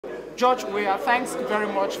George Weah, thanks very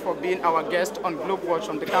much for being our guest on Globewatch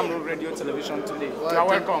on the Cameroon Radio Television today. Well, you are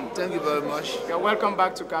welcome. Thank you very much. You are welcome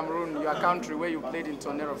back to Cameroon, your country where you played in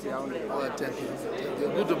Tonnerre of Yaoundé. Well, thank you.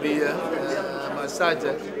 Good to be here. I'm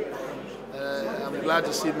excited. I'm glad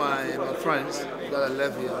to see my friends that I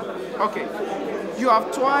left here. Okay. You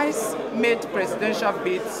have twice made presidential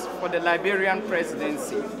bids for the Liberian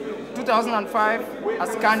presidency. 2005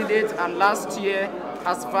 as candidate and last year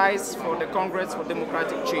as vice for the Congress for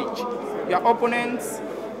Democratic Change. Your opponents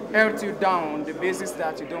held you down on the basis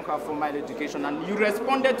that you don't have formal education, and you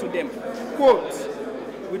responded to them, quote,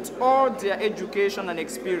 with all their education and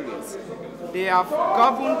experience, they have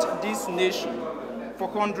governed this nation for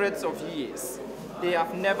hundreds of years. They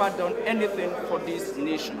have never done anything for this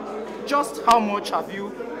nation. Just how much have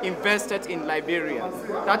you invested in Liberia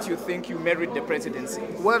that you think you merit the presidency?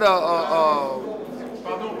 Well,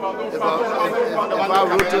 if I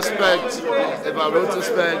retrospect,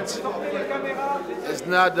 it's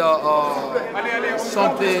not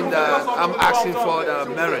something that I'm asking for the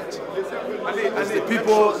merit. It's the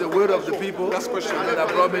people, the will of the people that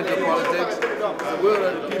brought me into politics, the will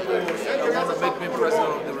of the people that want to make me president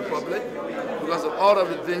of the republic. Because of all of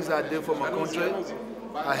the things I did for my country,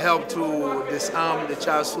 I helped to disarm the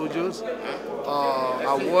child soldiers.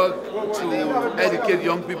 I worked to educate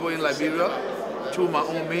young people in Liberia through my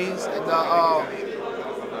own means. And,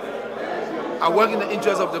 I work in the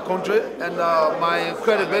interest of the country, and my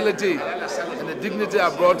credibility and the dignity I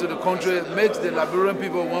brought to the country makes the Liberian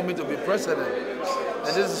people want me to be president.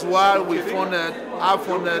 And this is why I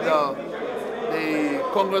funded the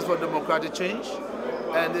Congress for Democratic Change,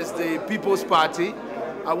 and it's the People's Party.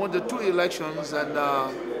 I won the 2 elections, and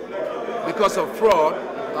because of fraud,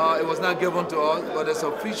 it was not given to us, but there's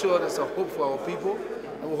a future, there's a hope for our people,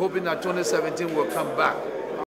 and we're hoping that 2017 will come back.